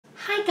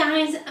Hi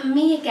guys,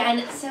 me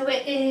again. So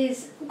it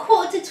is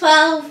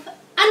 11:45 and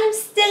I'm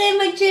still in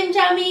my gym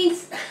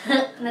jammies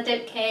and I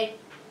don't care.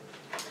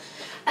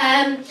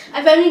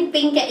 I've only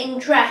been getting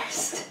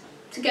dressed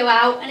to go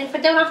out, and if I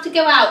don't have to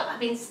go out, I've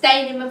been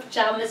staying in my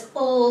pyjamas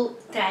all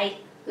day.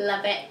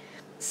 Love it.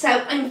 So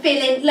I'm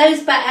feeling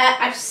loads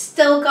better. I've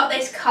still got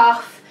this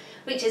cough,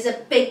 which is a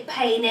big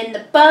pain in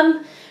the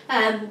bum,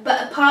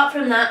 but apart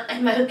from that,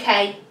 I'm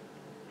okay.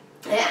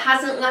 It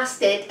hasn't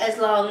lasted as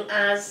long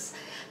as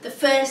the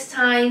first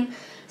time,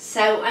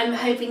 so I'm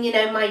hoping, you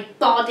know, my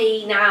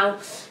body now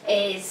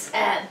is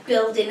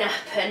building up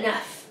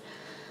enough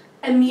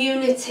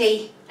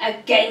immunity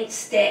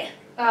against it.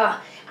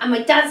 And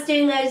my dad's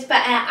doing loads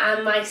better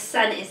and my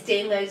son is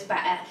doing loads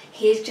better.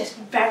 He is just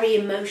very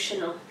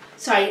emotional.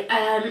 Sorry,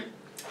 I've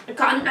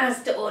got an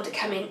Asda order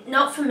coming,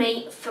 not for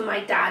me, for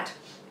my dad.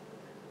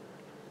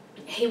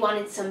 He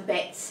wanted some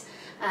bits,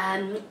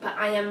 but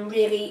I am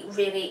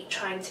really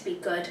trying to be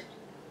good.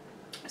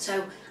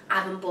 So I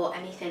haven't bought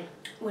anything.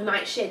 We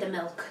might share the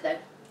milk though,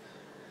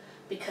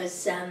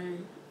 because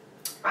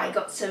I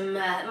got some,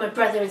 my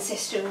brother and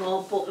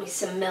sister-in-law bought me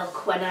some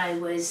milk when I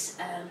was,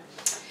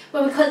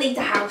 when we couldn't leave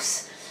the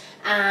house,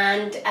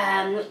 and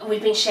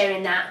we've been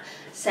sharing that.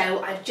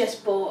 So I've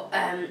just bought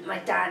my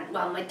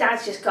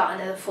dad's just got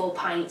another 4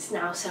 pints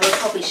now, so I'll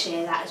probably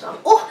share that as well.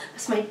 Oh,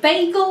 that's my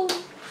bagel.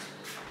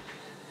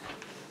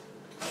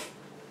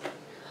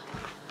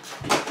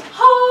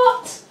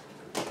 Hot!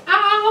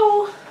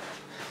 Ow!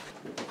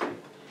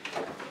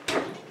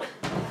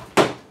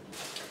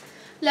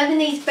 Loving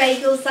these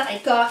bagels that I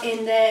got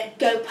in the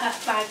Go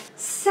Puff bag.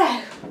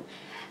 So,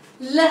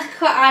 look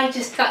what I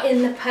just got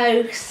in the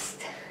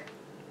post.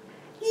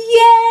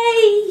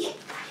 Yay!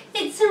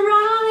 It's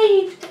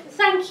arrived!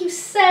 Thank you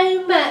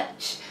so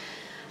much.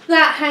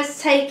 That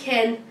has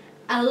taken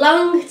a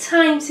long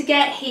time to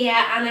get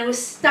here, and I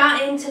was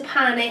starting to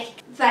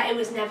panic that it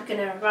was never going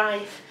to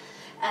arrive.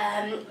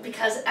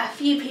 Because a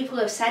few people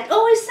have said,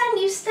 oh, I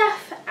sent you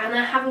stuff, and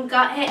I haven't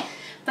got it.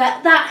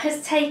 But that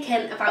has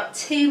taken about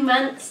 2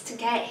 months to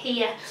get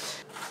here.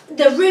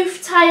 The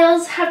roof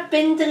tiles have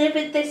been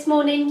delivered this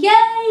morning,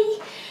 yay!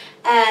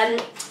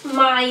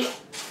 My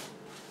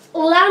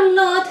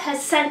landlord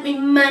has sent me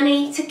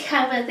money to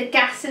cover the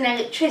gas and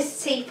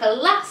electricity for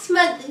last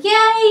month,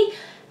 yay!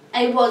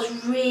 I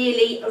was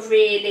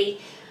really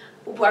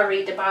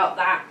worried about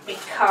that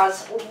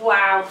because,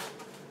 wow.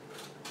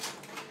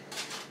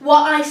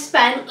 What I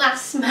spent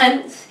last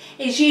month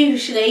is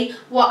usually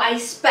what I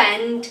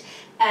spend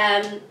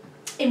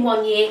in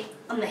 1 year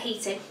on the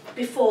heating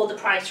before the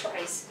price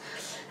rise.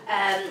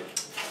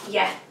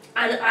 Yeah,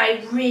 and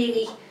I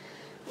really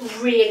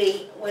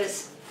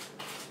was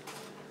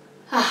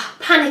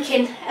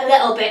panicking a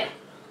little bit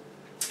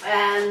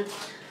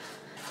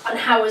on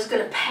how I was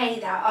going to pay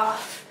that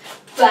off,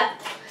 but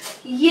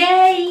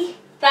yay,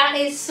 that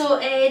is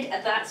sorted.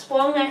 That's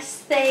one less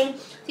thing.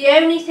 The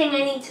only thing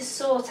I need to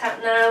sort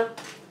out now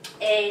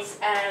is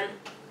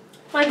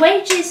my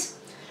wages.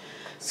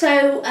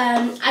 So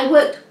I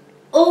worked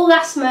all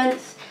last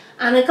month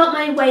and I got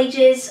my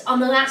wages on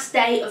the last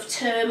day of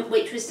term,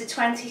 which was the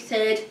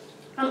 23rd,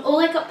 and all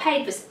I got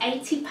paid was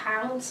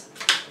 £80.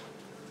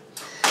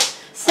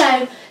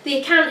 So the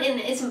accountant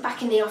isn't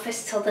back in the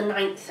office till the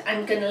 9th.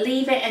 I'm going to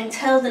leave it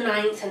until the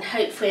 9th and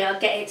hopefully I'll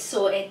get it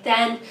sorted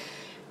then.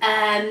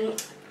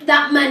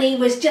 That money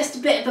was just a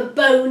bit of a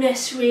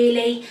bonus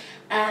really,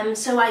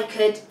 so I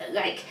could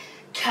like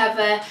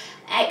cover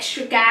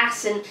extra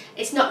gas, and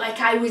it's not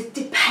like I was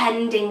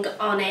depending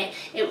on it.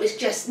 It was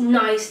just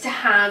nice to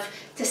have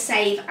to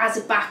save as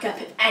a backup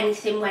if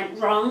anything went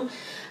wrong.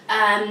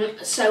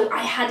 So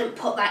I hadn't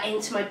put that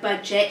into my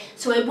budget,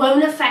 so it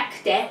won't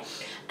affect it.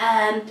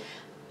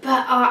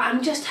 But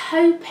I'm just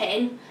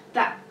hoping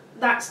that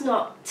that's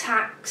not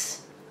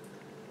tax.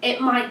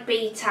 It might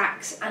be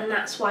tax, and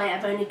that's why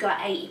I've only got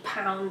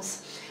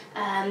 £80.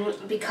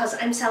 Because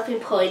I'm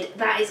self-employed,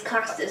 that is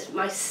classed as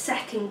my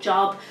second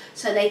job,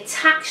 so they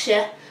tax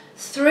you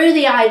through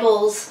the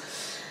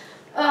eyeballs.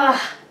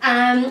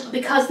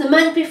 Because the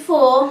month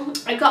before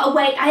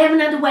I haven't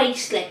had a wage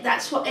slip.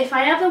 That's what, if I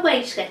have a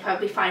wage slip I'll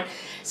be fine.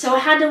 So I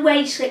had a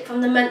wage slip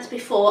from the month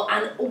before,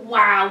 and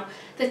wow,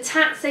 the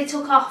tax they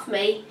took off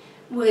me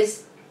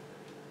was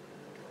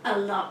a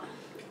lot.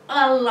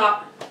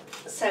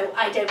 So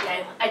I don't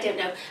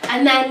know.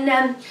 And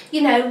then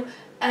you know,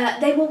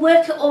 they will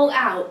work it all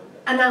out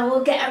and I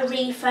will get a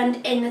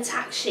refund in the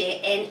tax year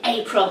in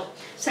April.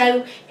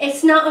 So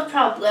it's not a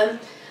problem.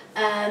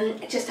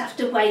 Just have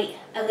to wait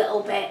a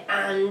little bit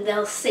and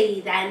they'll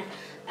see then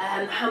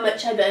how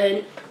much I've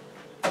earned,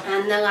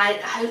 and they'll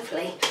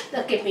hopefully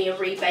they'll give me a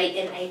rebate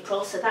in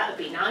April, so that would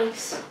be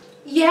nice.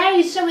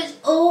 Yay, so it's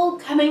all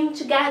coming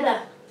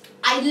together.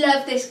 I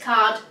love this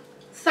card.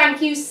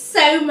 Thank you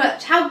so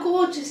much. How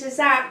gorgeous is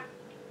that?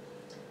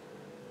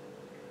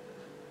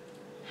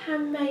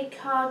 Handmade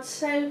card,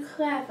 so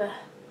clever.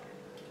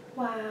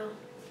 Wow,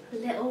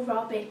 little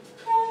Robin.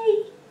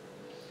 Yay!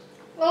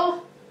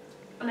 Oh,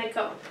 and I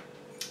got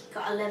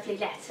a lovely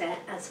letter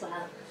as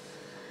well.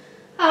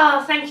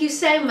 Oh, thank you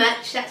so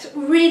much. That's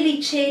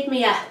really cheered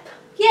me up.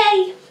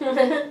 Yay!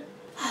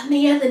 On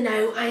the other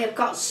note, I have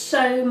got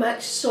so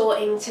much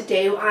sorting to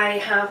do. I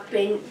have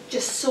been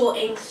just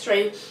sorting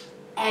through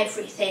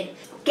everything,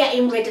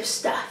 getting rid of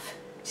stuff,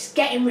 just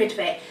getting rid of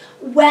it.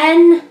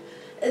 When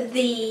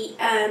the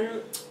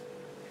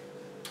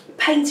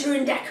painter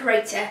and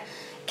decorator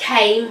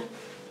came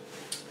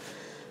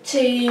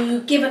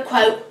to give a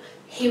quote,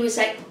 he was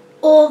like,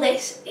 all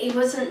this, he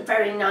wasn't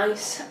very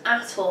nice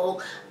at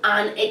all,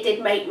 and it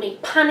did make me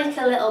panic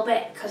a little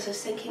bit because I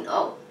was thinking,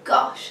 oh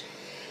gosh,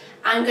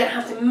 I'm going to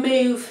have to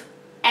move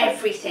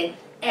everything,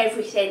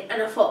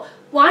 and I thought,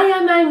 why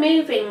am I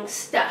moving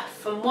stuff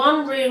from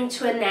one room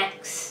to the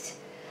next?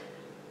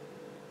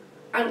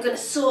 I'm going to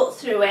sort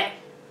through it,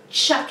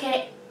 chuck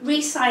it,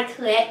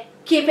 recycle it,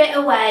 give it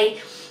away.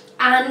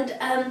 And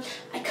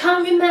I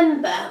can't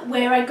remember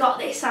where I got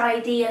this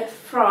idea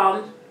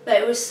from,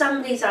 but it was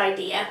somebody's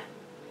idea.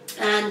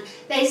 And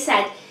they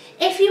said,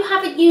 if you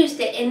haven't used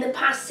it in the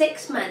past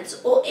 6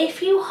 months, or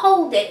if you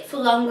hold it for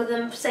longer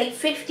than, say,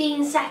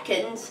 15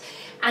 seconds,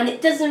 and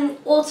it doesn't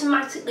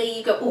automatically,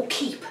 you go, oh,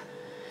 keep,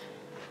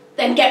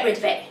 then get rid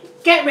of it.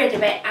 Get rid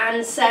of it.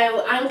 And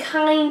so I'm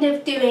kind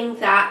of doing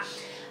that.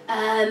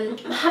 I'm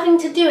having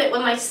to do it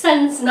when my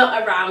son's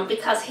not around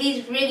because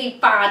he's really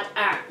bad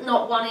at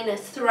not wanting to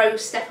throw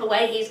stuff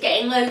away. He's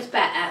getting loads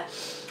better.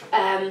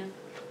 And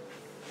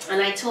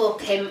I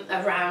talk him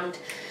around.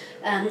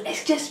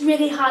 It's just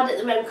really hard at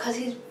the moment because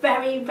he's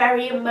very,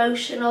 very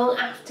emotional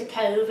after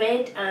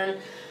COVID. And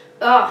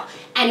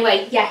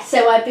anyway, yeah,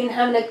 so I've been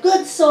having a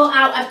good sort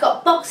out. I've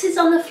got boxes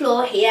on the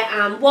floor here,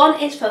 and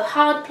one is for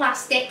hard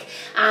plastic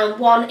and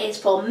one is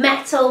for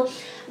metal.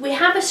 We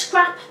have a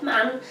scrap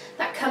man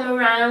that come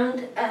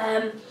around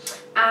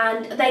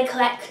and they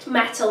collect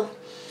metal,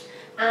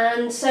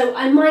 and so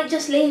I might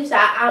just leave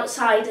that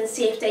outside and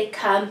see if they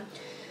come.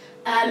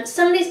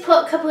 Somebody's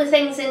put a couple of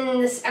things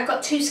in this. I've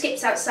got 2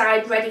 skips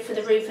outside ready for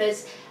the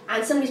roofers,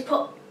 and somebody's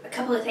put a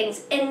couple of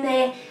things in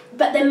there,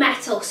 but they're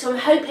metal, so I'm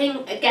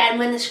hoping again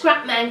when the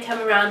scrap men come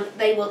around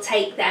they will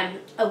take them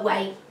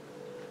away.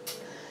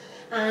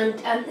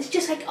 And it's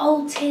just like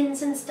old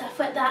tins and stuff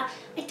like that.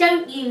 I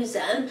don't use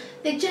them,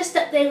 they're just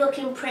up there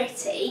looking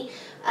pretty.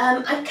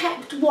 I've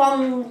kept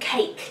one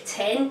cake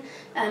tin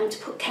to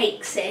put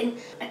cakes in.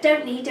 I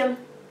don't need them,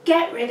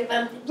 get rid of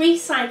them,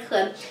 recycle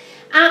them.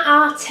 At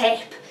our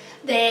tip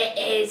there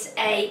is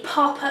a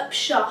pop-up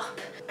shop.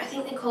 I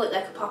think they call it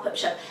like a pop-up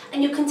shop,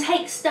 and you can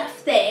take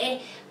stuff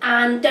there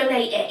and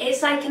donate it.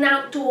 It's like an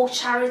outdoor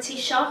charity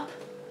shop,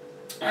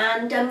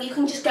 and you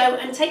can just go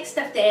and take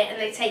stuff there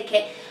and they take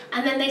it,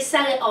 and then they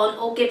sell it on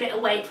or give it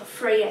away for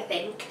free, I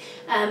think,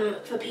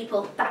 for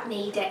people that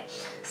need it.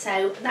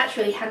 So that's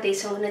really handy.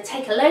 So I'm going to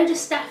take a load of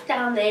stuff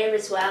down there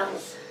as well.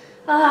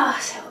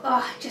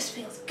 It just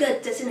feels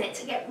good, doesn't it,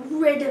 to get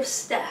rid of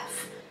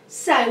stuff.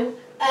 So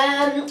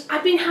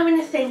I've been having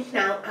a think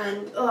now,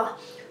 and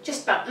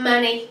just about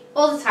money.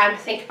 All the time I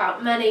think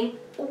about money,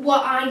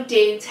 what I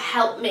do to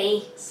help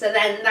me, so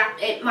then that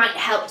it might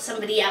help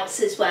somebody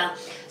else as well.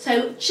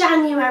 So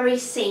January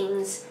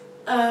seems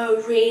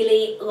a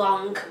really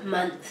long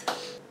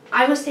month.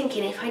 I was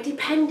thinking if I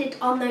depended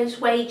on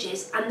those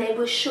wages and they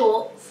were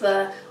short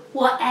for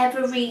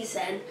whatever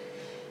reason,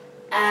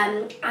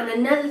 and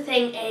another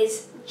thing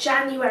is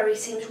January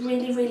seems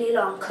really, really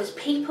long because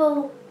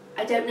people,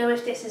 I don't know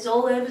if this is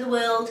all over the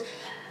world,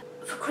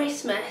 for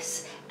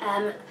Christmas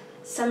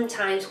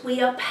sometimes we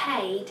are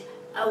paid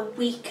a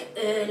week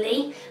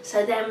early,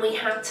 so then we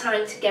have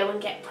time to go and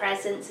get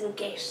presents and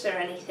gifts or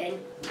anything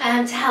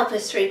to help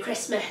us through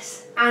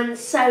Christmas. And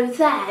so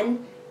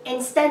then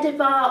instead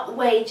of our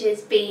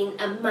wages being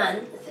a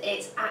month,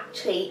 it's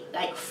actually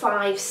like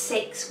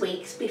 5-6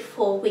 weeks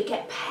before we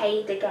get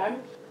paid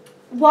again.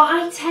 What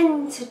I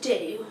tend to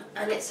do,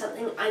 and it's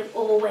something I've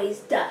always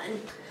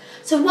done,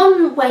 so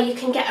one way you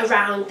can get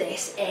around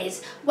this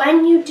is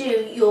when you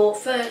do your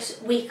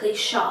first weekly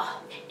shop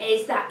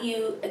is that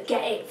you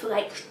get it for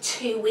like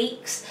 2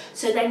 weeks,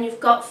 so then you've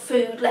got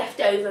food left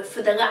over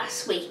for the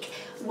last week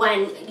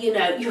when you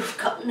know you've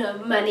got no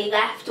money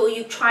left, or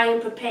you try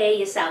and prepare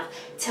yourself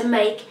to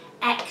make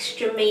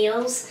extra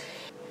meals.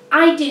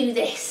 I do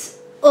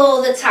this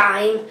all the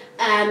time,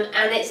 and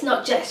it's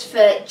not just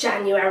for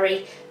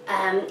January.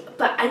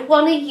 But I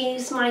want to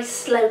use my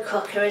slow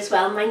cooker as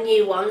well, my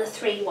new one, the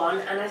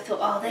 3-1, and I thought,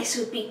 oh, this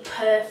would be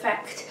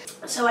perfect.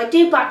 So I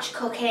do batch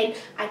cooking,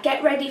 I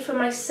get ready for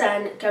my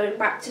son going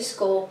back to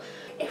school.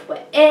 If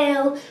we're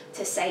ill,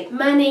 to save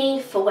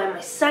money for when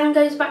my son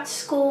goes back to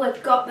school,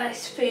 I've got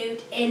this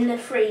food in the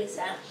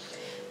freezer.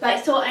 But I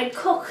thought I'd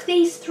cook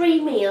these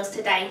 3 meals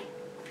today,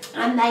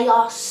 and they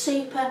are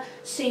super,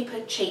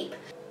 super cheap.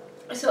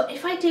 So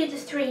if I do the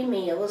 3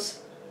 meals,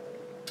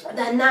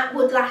 then that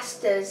would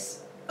last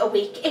us a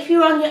week. If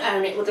you're on your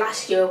own, it would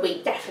last you a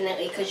week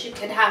definitely, because you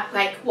could have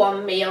like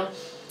one meal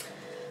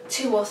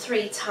 2 or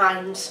 3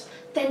 times.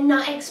 They're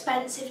not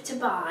expensive to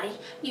buy.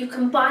 You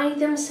can buy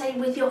them, say,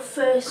 with your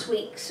first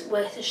week's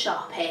worth of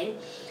shopping,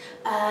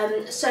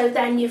 So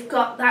then you've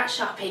got that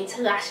shopping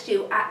to last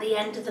you at the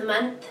end of the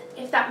month,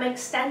 if that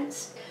makes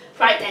sense.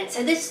 Right then,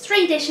 so there's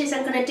 3 dishes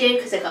I'm going to do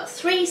because I've got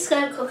 3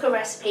 slow cooker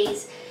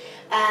recipes.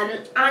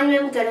 I'm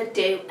going to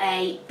do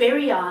a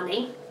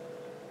biryani.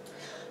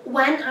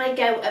 When I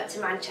go up to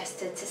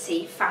Manchester to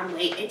see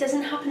family, it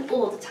doesn't happen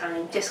all the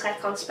time, just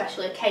like on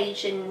special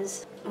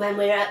occasions. When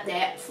we're up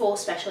there for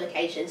special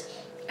occasions,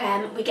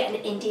 we get an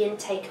Indian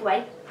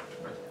takeaway.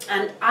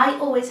 And I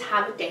always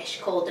have a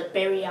dish called a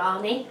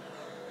biryani.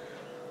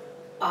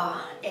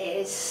 Oh, it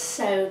is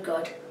so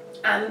good.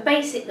 And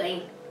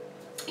basically,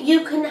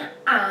 you can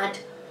add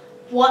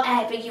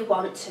whatever you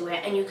want to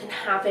it and you can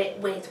have it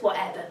with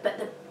whatever. But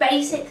the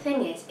basic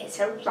thing is, it's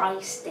a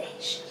rice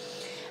dish.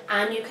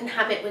 And you can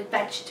have it with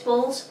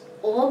vegetables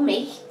or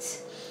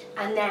meat.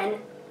 And then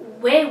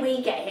where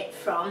we get it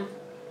from,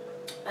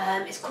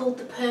 it's called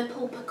the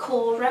purple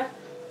pakora.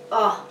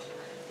 Oh,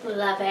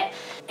 love it.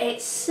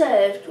 It's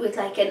served with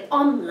like an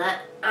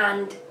omelette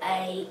and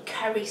a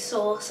curry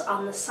sauce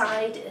on the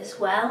side as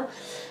well.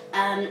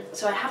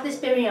 So I have this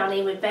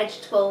biryani with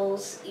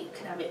vegetables. You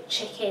can have it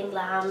chicken,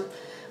 lamb,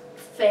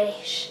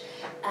 fish,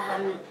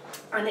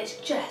 and it's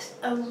just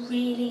a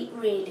really,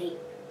 really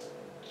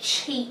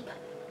cheap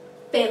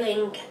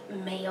filling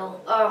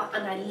meal. Oh,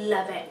 and I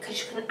love it because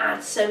you can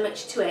add so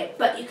much to it,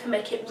 but you can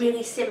make it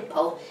really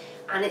simple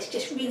and it's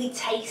just really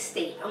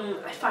tasty.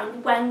 I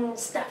find when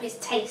stuff is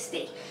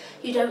tasty,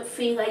 you don't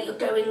feel like you're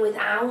going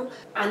without,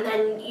 and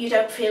then you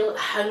don't feel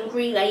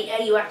hungry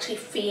later. You actually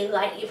feel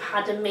like you've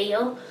had a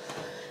meal.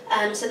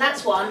 So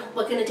that's one.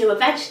 We're going to do a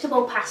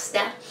vegetable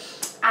pasta,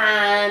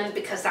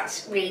 because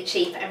that's really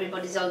cheap.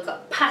 Everybody's all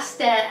got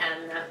pasta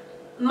and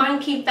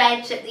monkey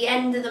veg at the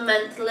end of the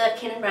month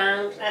lurking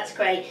around. That's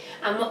great.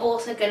 And we're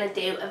also going to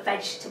do a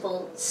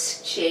vegetable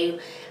stew,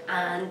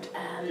 and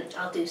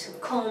I'll do some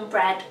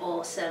cornbread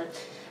or some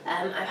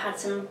I've had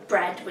some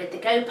bread with the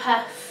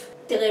GoPuff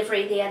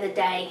delivery the other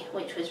day,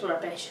 which was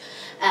rubbish,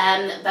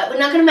 but we're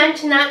not going to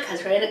mention that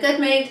because we're in a good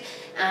mood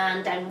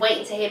and I'm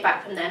waiting to hear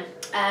back from them.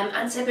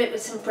 And so it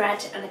with some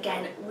bread, and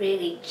again,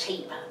 really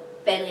cheap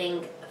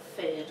filling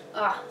food.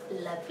 Oh,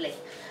 lovely.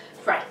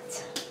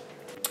 Right,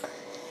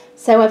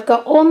 so I've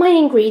got all my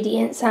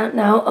ingredients out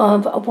now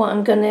of what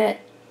I'm going to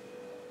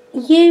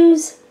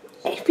use.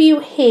 If you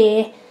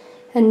hear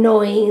a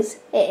noise,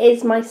 it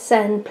is my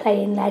son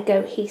playing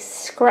Lego. He's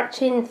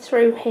scratching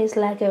through his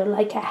Lego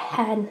like a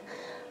hen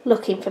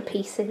looking for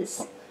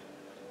pieces.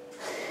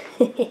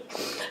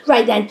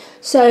 Right then,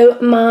 so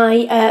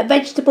my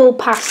vegetable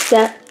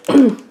pasta,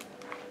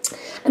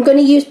 I'm going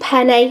to use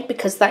penne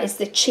because that is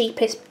the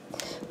cheapest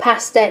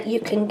pasta you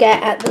can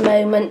get at the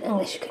moment,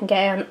 unless you can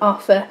get it on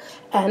offer.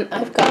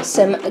 I've got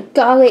some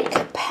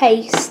garlic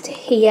paste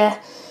here.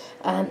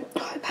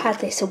 I've had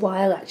this a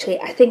while actually.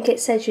 I think it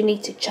says you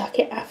need to chuck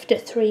it after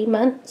 3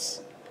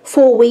 months.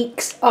 4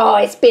 weeks. Oh,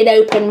 it's been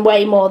open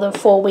way more than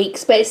 4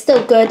 weeks, but it's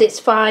still good, it's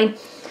fine.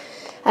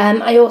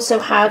 I also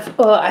have,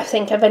 I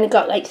think I've only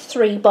got like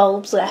 3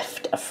 bulbs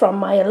left from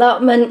my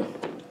allotment.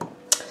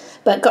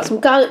 But I've got some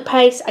garlic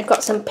paste, I've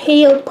got some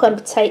peeled plum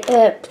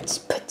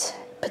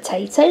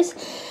potatoes,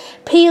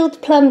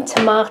 peeled plum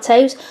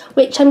tomatoes,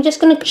 which I'm just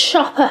going to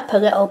chop up a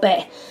little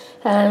bit.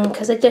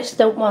 Because I just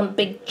don't want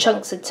big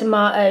chunks of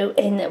tomato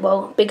in it,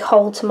 well, big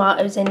whole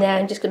tomatoes in there.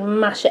 I'm just going to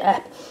mash it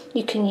up.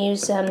 You can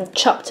use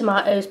chopped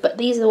tomatoes, but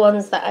these are the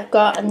ones that I've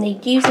got and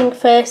need using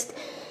first.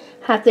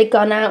 Have they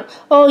gone out?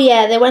 Oh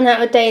yeah, they went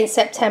out a day in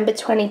September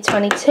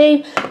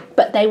 2022,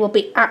 but they will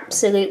be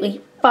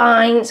absolutely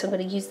fine, so I'm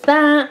going to use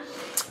that.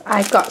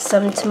 I've got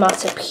some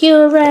tomato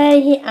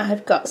puree,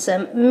 I've got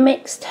some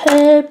mixed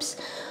herbs.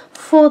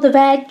 For the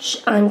veg,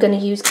 I'm going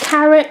to use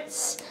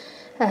carrots,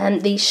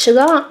 these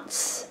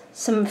shallots,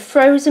 some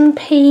frozen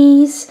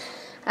peas,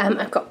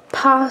 I've got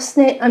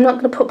parsnip. I'm not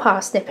going to put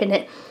parsnip in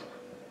it.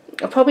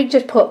 I'll probably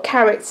just put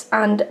carrots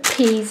and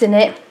peas in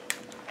it,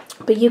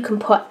 but you can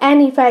put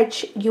any veg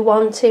you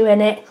want to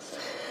in it.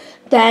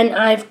 Then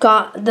I've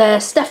got the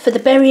stuff for the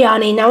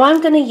biryani. Now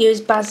I'm going to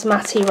use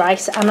basmati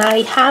rice, and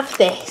I have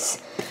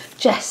this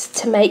just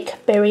to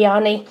make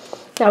biryani.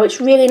 Now it's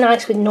really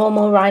nice with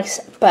normal rice,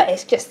 but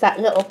it's just that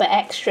little bit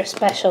extra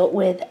special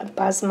with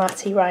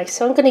basmati rice.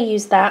 So I'm going to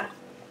use that.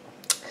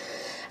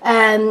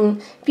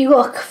 If you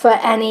look for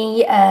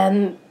any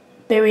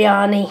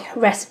biryani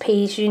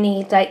recipes, you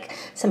need like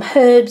some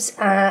herbs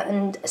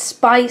and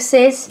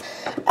spices,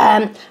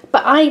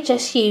 but I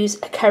just use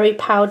a curry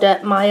powder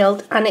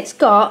mild, and it's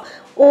got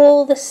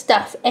all the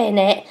stuff in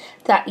it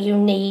that you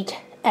need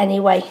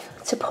anyway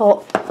to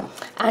put.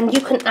 And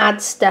you can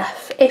add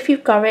stuff if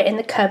you've got it in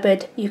the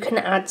cupboard. You can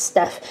add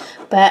stuff,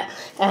 but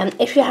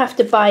if you have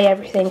to buy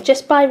everything,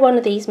 just buy one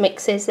of these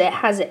mixes that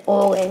has it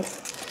all in.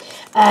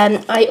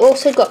 I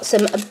also got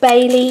some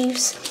bay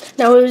leaves.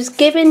 Now I was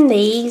given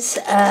these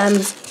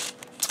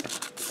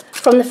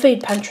from the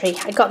food pantry.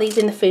 I got these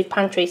in the food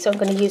pantry, so I'm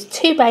going to use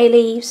 2 bay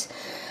leaves.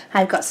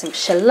 I've got some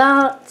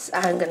shallots.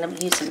 I'm going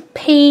to use some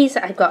peas.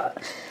 I've got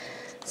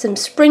some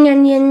spring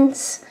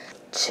onions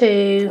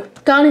to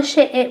garnish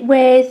it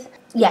with.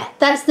 Yeah,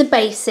 that's the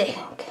basic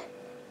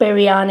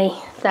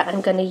biryani that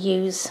I'm going to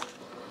use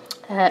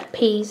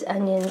peas,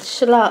 onions,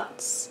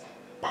 shallots,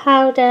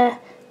 powder,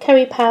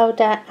 curry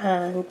powder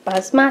and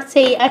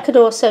basmati. I could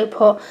also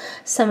put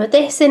some of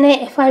this in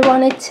it if I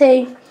wanted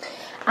to.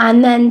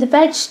 And then the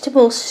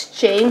vegetable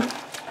stew,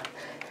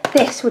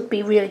 this would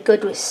be really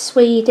good with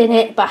swede in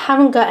it, but I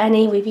haven't got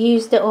any, we've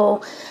used it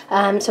all.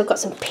 So I've got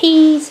some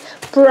peas,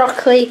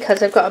 broccoli,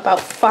 because I've got about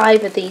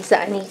 5 of these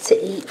that I need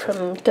to eat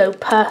from Go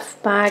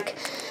Puff bag.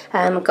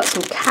 I've got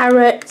some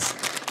carrots,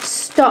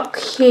 stock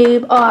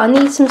cube. Oh, I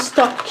need some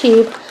stock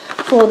cube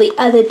for the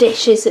other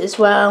dishes as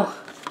well.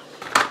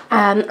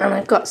 And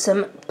I've got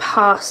some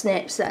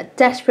parsnips that are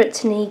desperate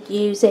to need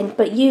using,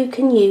 but you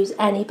can use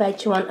any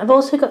veg you want. I've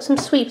also got some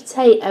sweet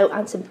potato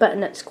and some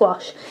butternut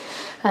squash.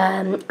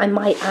 I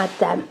might add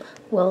them.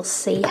 We'll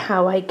see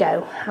how I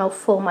go, how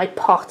full my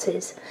pot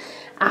is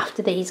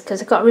after these,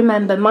 because I've got to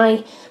remember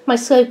my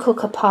slow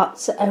cooker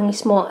pots are only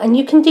small, and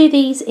you can do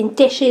these in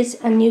dishes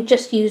and you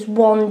just use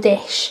one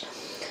dish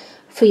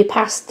for your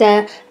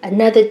pasta,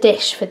 another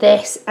dish for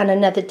this and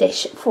another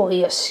dish for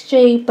your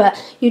stew,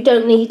 but you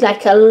don't need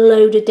like a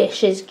load of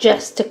dishes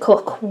just to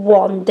cook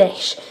one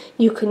dish.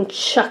 You can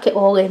chuck it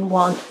all in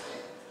one,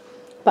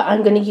 but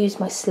I'm going to use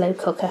my slow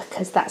cooker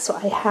because that's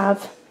what I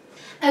have.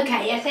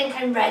 Okay, I think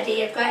I'm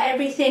ready. I've got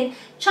everything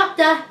chopped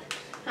up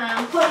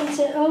and put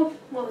into, oh,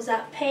 what was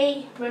that,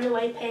 pea,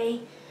 runaway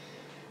pea,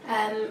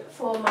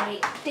 for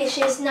my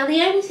dishes. Now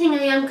the only thing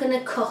I am going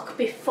to cook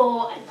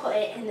before I put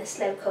it in the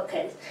slow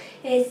cookers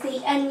is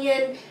the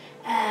onion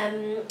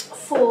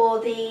for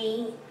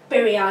the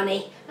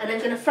biryani, and I'm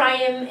going to fry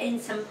them in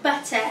some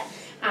butter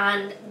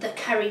and the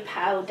curry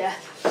powder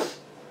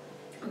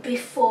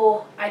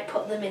before I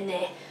put them in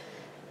there,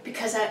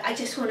 because I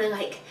just want to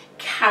like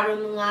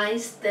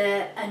caramelise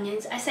the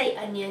onions. I say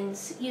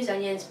onions, use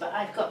onions, but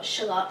I've got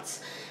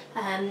shallots,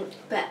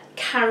 but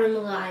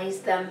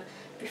caramelise them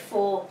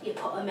before you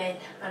put them in,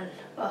 and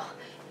oh,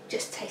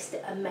 just taste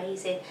it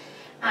amazing.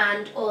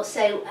 And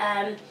also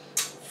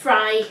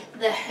fry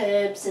the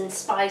herbs and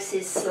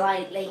spices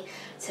slightly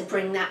to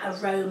bring that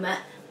aroma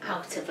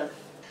out of them.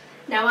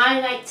 Now I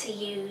like to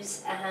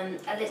use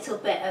a little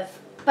bit of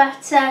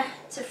butter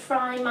to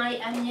fry my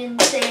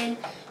onions in.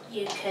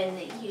 You can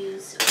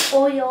use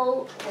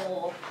oil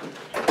or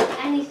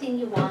anything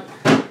you want.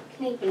 You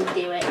can even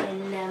do it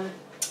in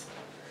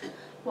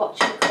what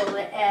you call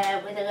it,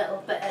 with a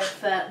little bit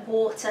of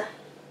water.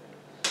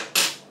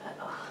 But,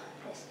 oh,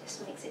 this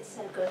just makes it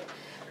so good.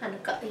 And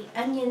I've got the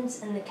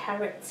onions and the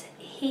carrots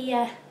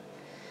here.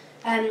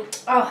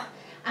 Oh,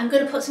 I'm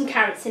going to put some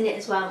carrots in it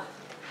as well.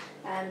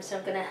 So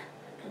I'm gonna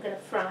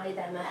fry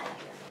them up.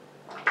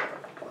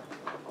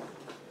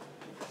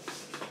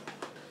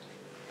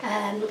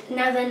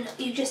 Now then,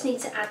 you just need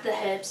to add the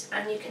herbs,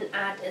 and you can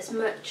add as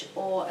much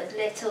or as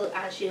little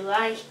as you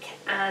like.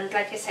 And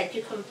like I said,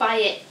 you can buy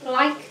it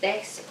like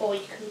this, or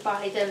you can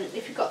buy them,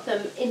 if you've got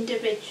them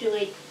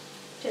individually,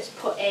 just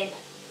put in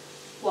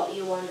what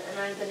you want. And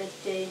I'm going to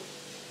do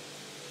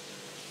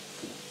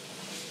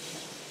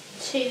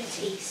 2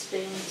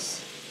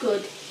 teaspoons,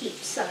 good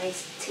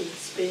heap-sized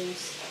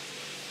teaspoons.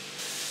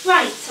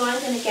 Right, so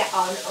I'm going to get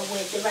on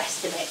with the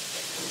rest of it.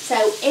 So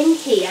in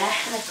here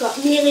I've got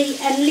nearly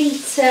a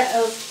litre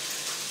of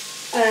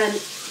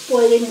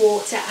boiling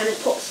water, and I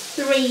put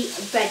 3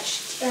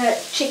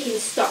 chicken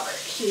stock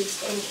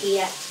cubes in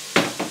here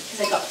because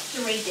I've got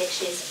 3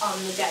 dishes on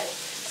the go.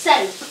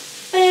 So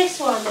first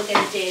one we're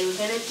going to do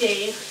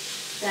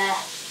the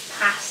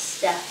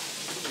pasta.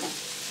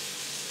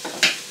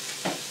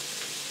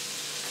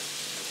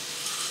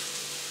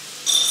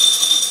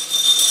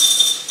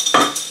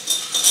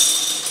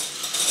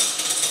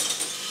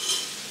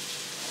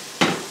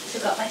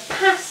 Got my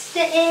pasta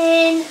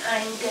in,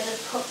 I'm going to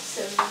put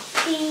some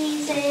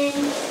peas in,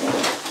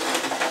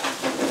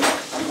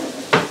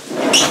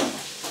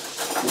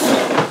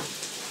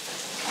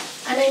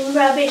 and I'm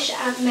rubbish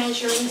at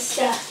measuring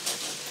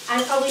stuff.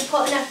 I'll probably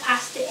put enough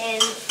pasta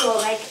in for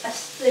like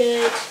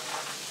 1/3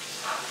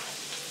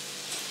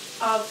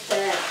 of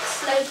the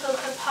slow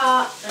cooker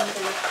part. I'm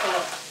going to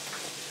put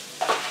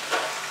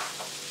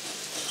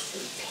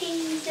some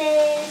peas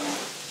in,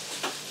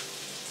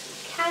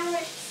 some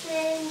carrots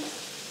in,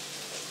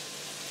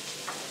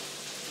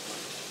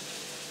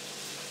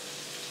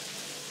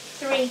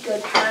 3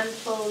 good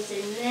handfuls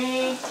in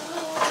there.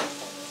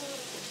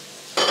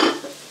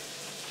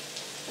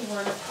 I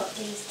want to put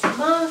these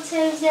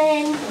tomatoes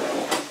in.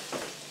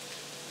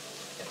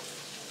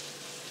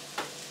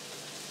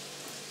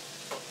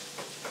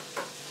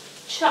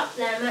 Chop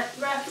them up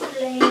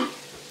roughly.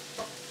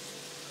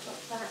 Put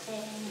that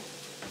in.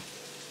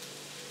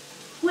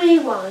 We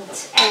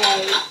want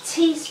a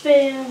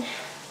teaspoon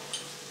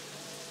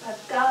of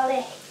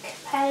garlic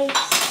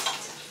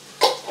paste,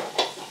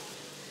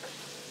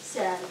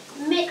 some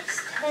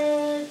mixed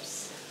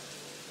herbs,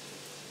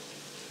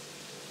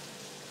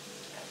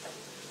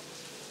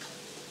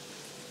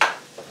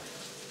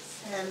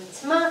 some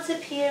tomato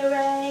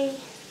puree,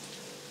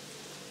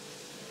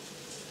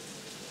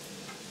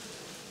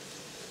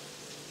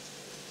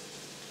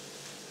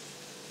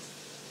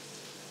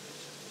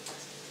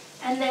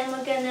 and then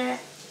we're going to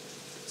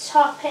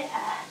top it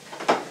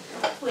up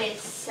with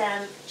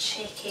some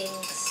chicken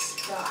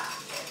stock.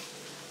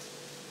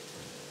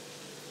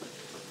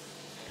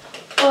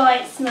 Oh,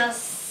 it smells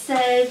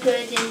so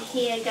good in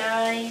here,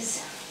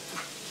 guys.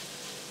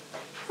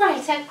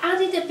 Right, I've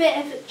added a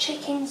bit of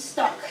chicken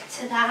stock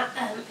to that.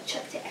 I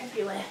chucked it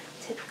everywhere,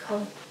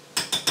 typical.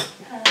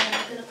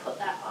 I'm going to put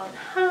that on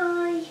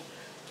high.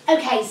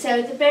 Okay,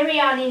 so the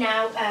biryani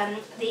now,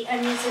 the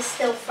onions are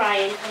still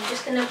frying. I'm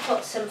just going to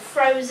put some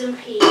frozen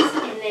peas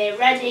in there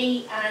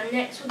ready, and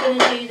next we're going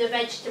to do the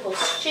vegetable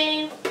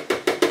stew.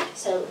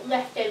 So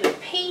leftover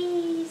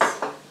peas,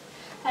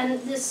 and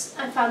this,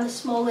 I found the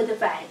smaller the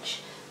veg,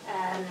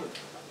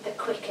 the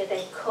quicker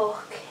they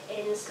cook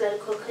in slow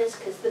cookers,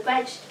 because the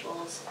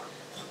vegetables,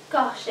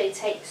 gosh, they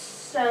take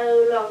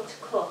so long to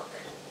cook.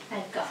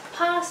 I've got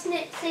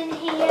parsnips in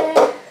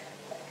here,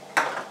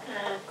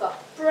 and I've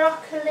got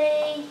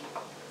broccoli,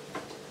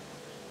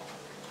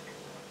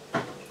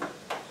 an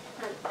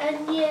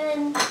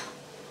onion.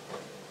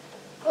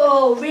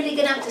 Oh, really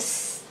gonna have to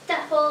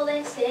stuff all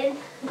this in.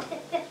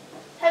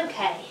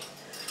 Okay,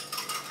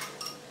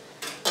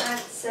 add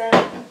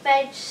some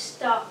veg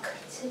stock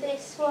to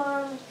this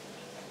one.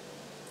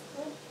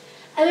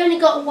 I've only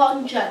got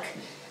one jug,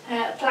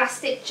 a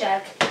plastic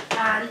jug,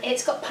 and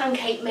it's got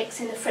pancake mix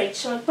in the fridge,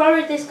 so I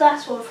borrowed this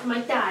glass one from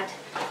my dad,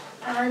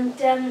 and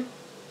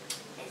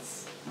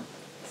it's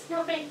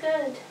not very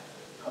good.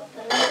 Put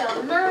the lid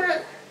on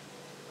that,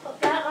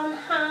 put that on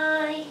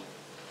high.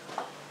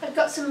 I've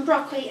got some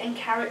broccoli and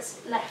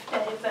carrots left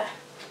over.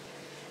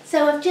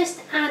 So I've just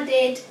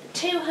added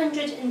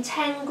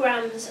 210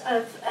 grams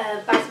of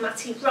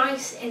basmati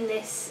rice in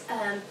this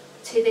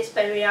to this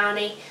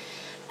biryani.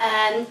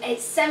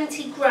 It's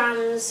 70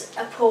 grams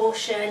a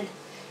portion,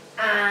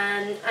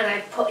 and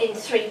I've put in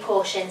 3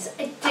 portions.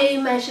 I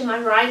do measure my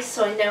rice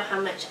so I know how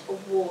much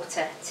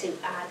water to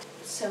add.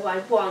 So I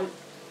want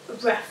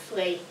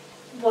roughly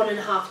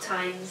 1.5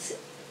 times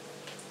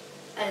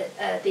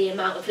the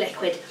amount of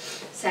liquid,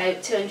 so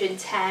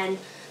 210.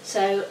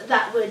 So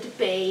that would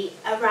be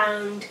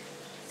around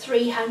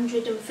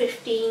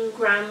 315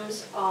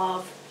 grams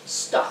of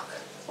stock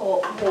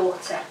or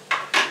water.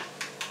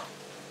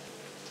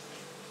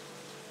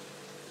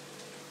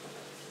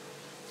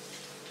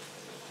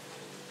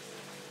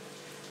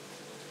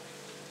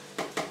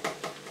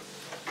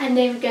 And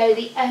there we go,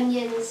 the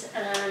onions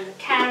and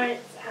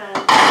carrots and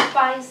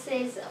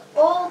spices are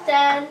all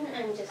done.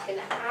 I'm just going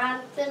to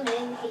add them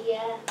in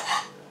here.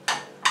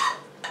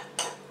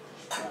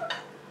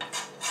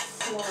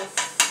 Smells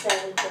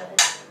so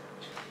good.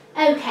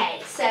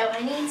 Okay, so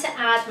I need to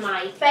add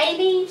my bay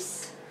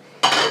leaves,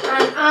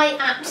 and I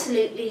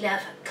absolutely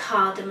love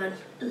cardamom,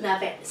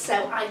 love it,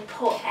 so I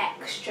put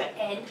extra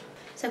in.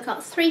 So I've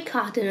got 3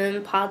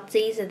 cardamom pods,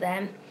 these are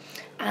them,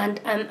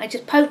 and I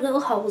just poke little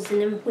holes in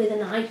them with a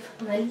knife,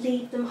 and I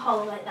leave them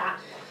whole like that,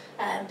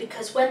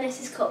 because when this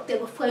is cooked they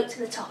will float to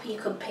the top and you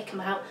can pick them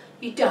out.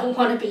 You don't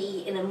want to be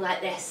eating them like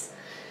this.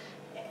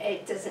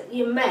 It doesn't,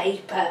 you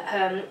may, but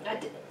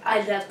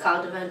I love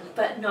cardamom,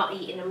 but not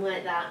eating them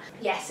like that.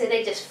 Yeah, so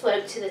they just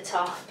float to the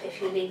top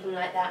if you leave them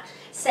like that.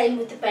 Same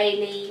with the bay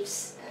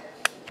leaves.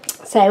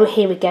 So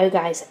here we go,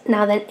 guys.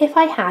 Now then, if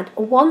I had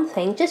one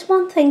thing, just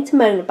one thing to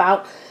moan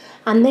about,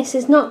 and this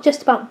is not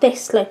just about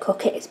this slow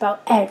cooker, it's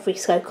about every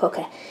slow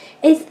cooker,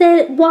 is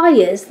the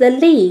wires, the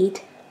lead,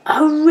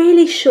 are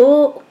really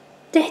short.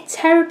 They're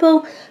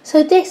terrible.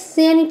 So this is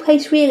the only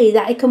place really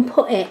that I can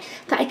put it,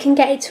 that I can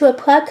get it to a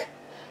plug,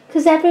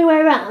 because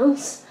everywhere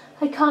else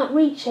I can't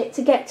reach it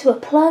to get to a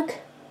plug.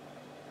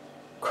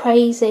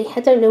 Crazy. I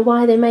don't know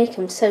why they make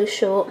them so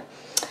short.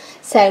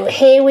 So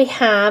here we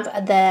have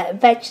the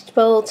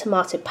vegetable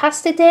tomato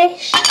pasta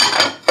dish,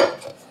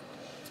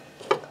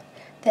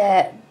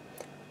 the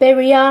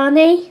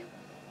biryani,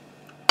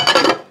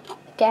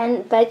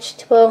 again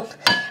vegetable,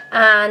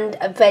 and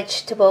a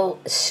vegetable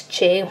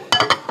stew.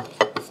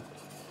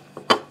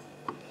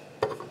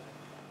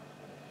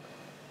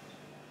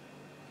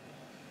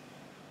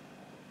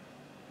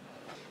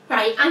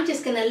 Right, I'm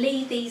just going to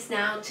leave these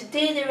now to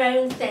do their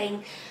own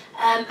thing.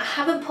 I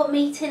haven't put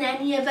meat in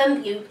any of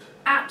them. You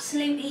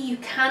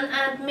can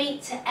add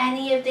meat to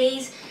any of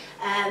these.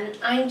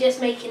 I'm just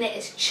making it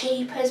as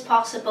cheap as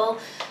possible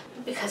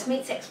because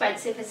meat's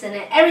expensive, isn't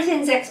it?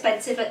 Everything's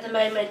expensive at the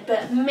moment,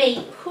 but meat,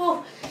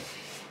 whew.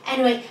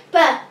 Anyway,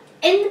 but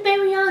in the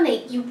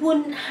biryani you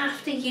wouldn't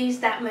have to use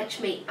that much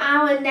meat.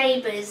 Our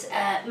neighbours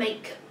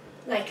make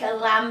like a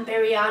lamb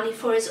biryani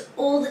for us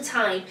all the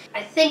time.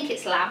 I think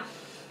it's lamb.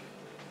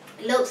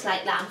 It looks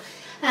like lamb,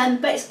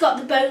 but it's got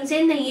the bones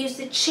in. They use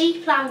the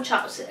cheap lamb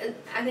chops.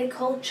 Are they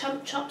called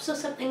chump chops or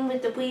something,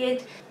 with the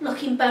weird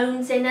looking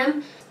bones in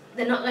them?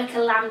 They're not like a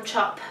lamb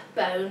chop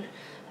bone,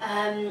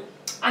 and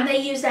they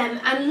use them.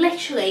 And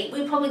literally,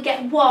 we probably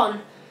get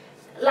one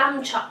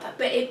lamb chop,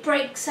 but it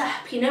breaks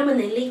up. You know, when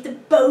they leave the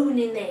bone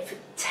in there for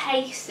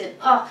taste, and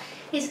oh,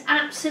 it's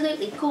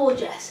absolutely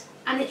gorgeous.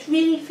 And it's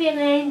really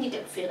filling. You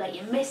don't feel like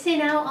you're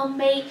missing out on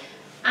meat.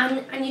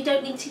 And you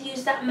don't need to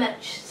use that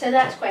much, so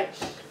that's great.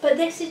 But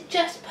this is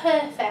just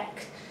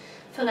perfect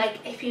for, like,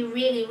 if you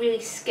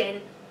really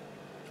skin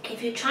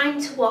if you're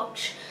trying to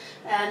watch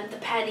the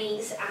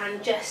pennies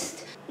and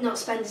just not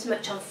spend as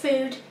much on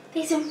food,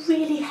 these are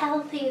really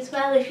healthy as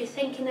well. If you're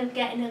thinking of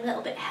getting a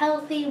little bit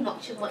healthy and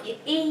watching what you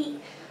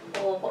eat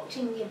or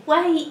watching your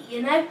weight,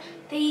 you know,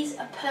 these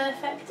are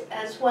perfect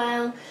as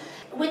well.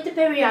 With the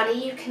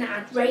biryani you can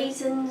add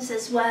raisins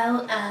as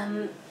well,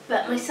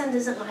 but my son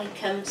doesn't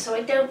like them, so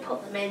I don't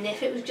put them in.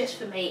 If it was just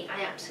for me,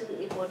 I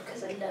absolutely would,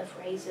 because I love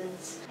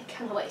raisins. I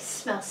cannot wait, it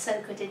smells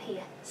so good in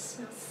here. It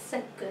smells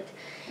so good.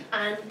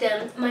 And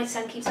my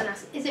son keeps on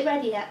asking, is it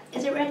ready yet?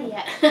 Is it ready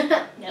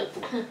yet?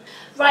 Nope.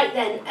 Right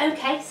then,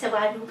 okay, so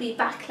I will be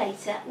back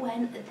later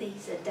when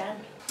these are done.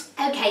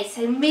 Okay,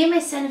 so me and my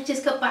son have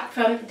just got back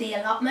from the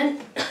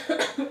allotment.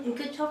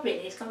 Good job really,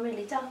 it's gone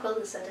really dark all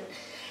of a sudden.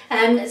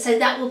 So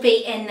that will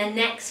be in the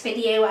next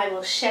video, I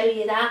will show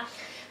you that.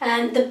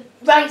 The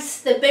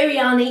rice, the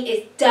biryani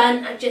is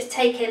done. I've just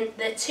taken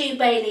the 2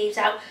 bay leaves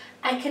out.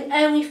 I can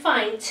only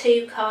find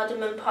 2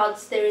 cardamom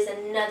pods. There is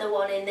another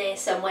one in there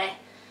somewhere.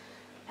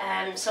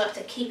 So I have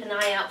to keep an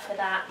eye out for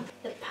that.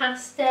 The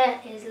pasta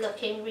is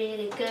looking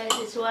really good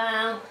as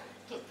well.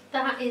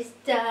 That is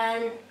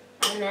done.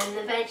 And then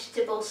the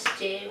vegetable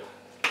stew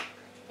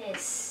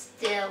is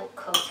still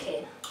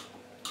cooking.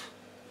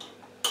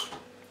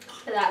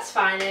 But that's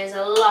fine, there's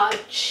a lot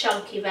of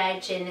chunky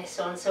veg in this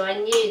one, so I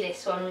knew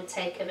this one would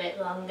take a bit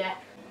longer.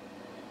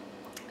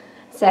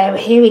 So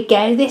here we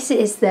go, this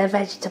is the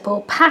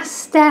vegetable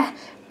pasta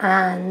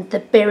and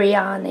the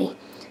biryani.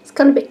 It's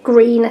gone a bit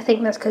green, I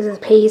think that's because of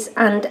the peas,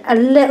 and a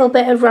little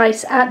bit of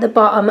rice at the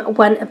bottom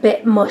went a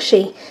bit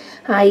mushy.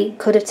 I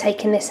could have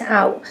taken this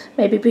out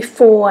maybe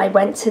before I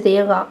went to the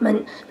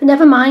allotment, but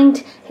never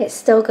mind, it's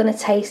still going to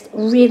taste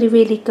really,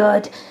 really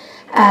good.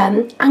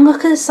 And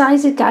look at the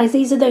sizes, guys.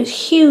 These are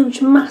those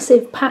huge,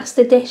 massive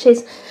pasta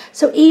dishes.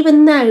 So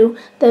even though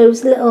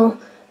those little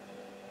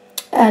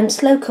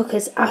slow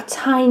cookers are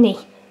tiny,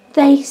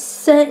 they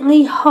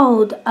certainly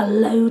hold a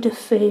load of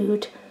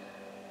food.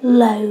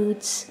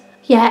 Loads.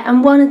 Yeah,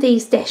 and one of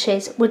these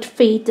dishes would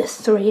feed the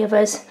 3 of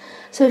us.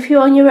 So if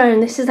you're on your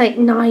own, this is like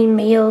 9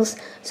 meals.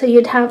 So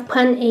you'd have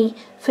plenty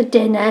for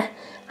dinner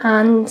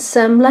and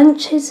some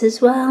lunches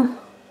as well.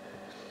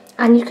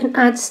 And you can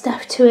add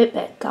stuff to it,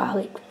 but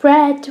garlic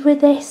bread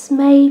with this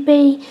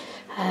maybe.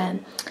 I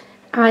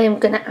am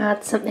going to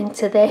add something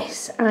to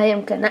this. I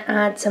am going to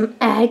add some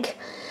egg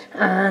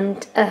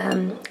and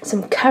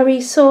some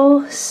curry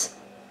sauce.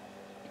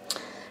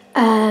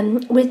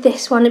 With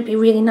this one it'd be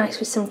really nice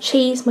with some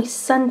cheese. My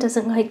son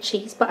doesn't like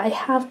cheese, but I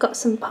have got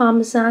some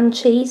Parmesan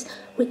cheese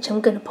which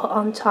I'm going to put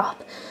on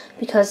top,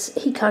 because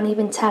he can't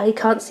even tell, he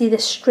can't see the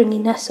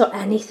stringiness or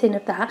anything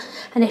of that.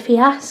 And if he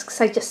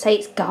asks, I just say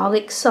it's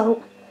garlic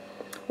salt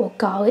or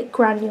garlic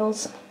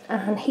granules,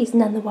 and he's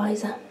none the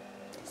wiser.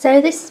 So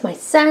this is my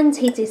son's.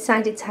 He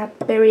decided to have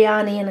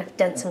biryani, and I've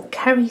done some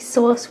curry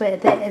sauce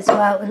with it as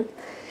well. And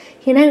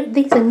you know,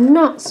 these are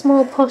not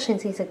small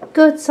portions, these are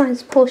good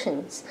sized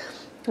portions.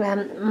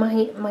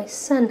 My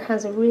son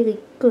has a really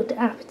good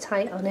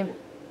appetite on him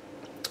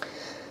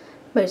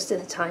most of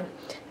the time,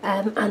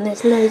 and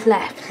there's loads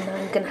left, and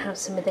I'm going to have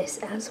some of this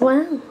as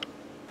well.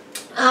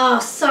 Oh,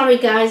 sorry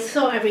guys,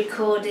 thought I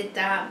recorded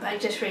that, but I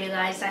just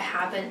realised I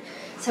haven't.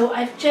 So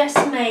I've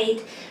just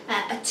made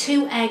a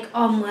 2-egg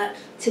omelette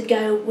to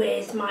go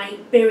with my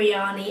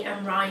biryani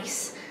and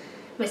rice.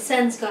 My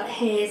son's got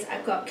his,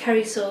 I've got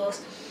curry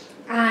sauce,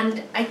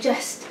 and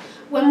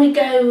when we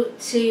go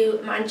to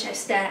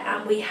Manchester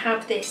and we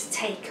have this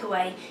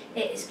takeaway,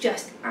 it is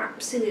just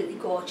absolutely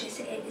gorgeous.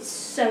 It is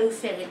so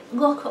filling.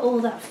 Look at all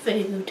that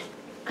food.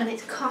 And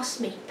it's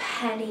cost me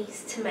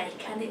pennies to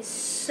make, and it's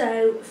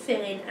so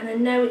filling. And I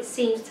know it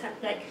seems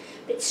like a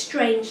bit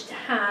strange to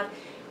have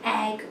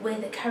egg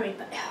with a curry,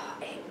 but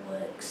it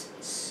works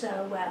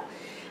so well.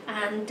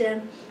 And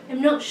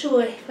I'm not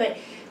sure if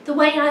the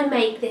way I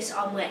make this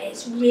omelette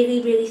is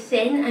really, really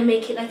thin. I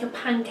make it like a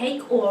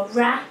pancake or a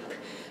wrap,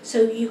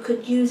 so you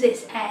could use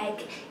this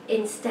egg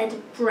instead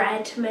of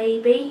bread,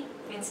 maybe,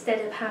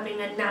 instead of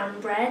having a naan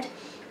bread,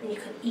 and you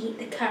could eat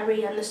the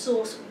curry and the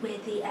sauce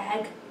with the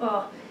egg.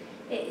 Oh,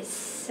 it is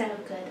so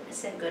good,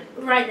 so good.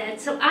 Right then,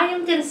 so I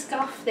am going to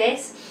scoff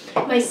this.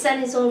 My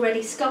son is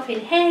already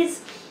scoffing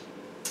his.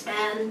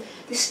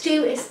 The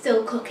stew is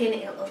still cooking.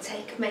 It will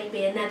take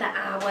maybe another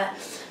hour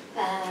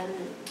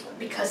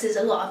because there's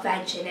a lot of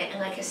veg in it.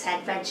 And like I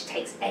said, veg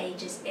takes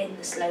ages in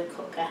the slow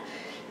cooker.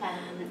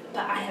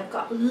 But I have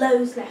got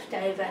loads left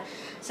over.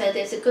 So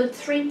there's a good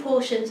 3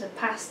 portions of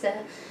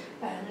pasta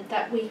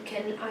that we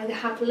can either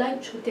have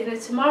lunch or dinner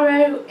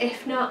tomorrow.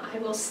 If not, I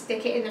will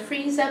stick it in the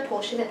freezer,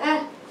 portion it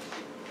up.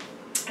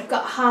 I've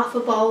got half a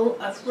bowl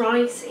of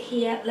rice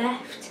here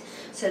left,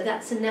 so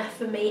that's enough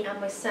for me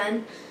and my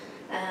son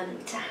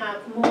to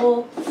have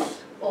more,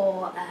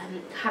 or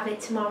have it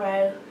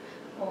tomorrow,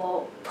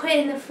 or put it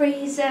in the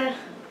freezer.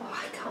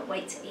 Oh, I can't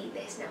wait to eat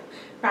this now.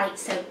 Right,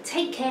 so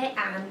take care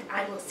and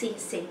I will see you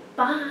soon.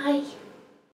 Bye.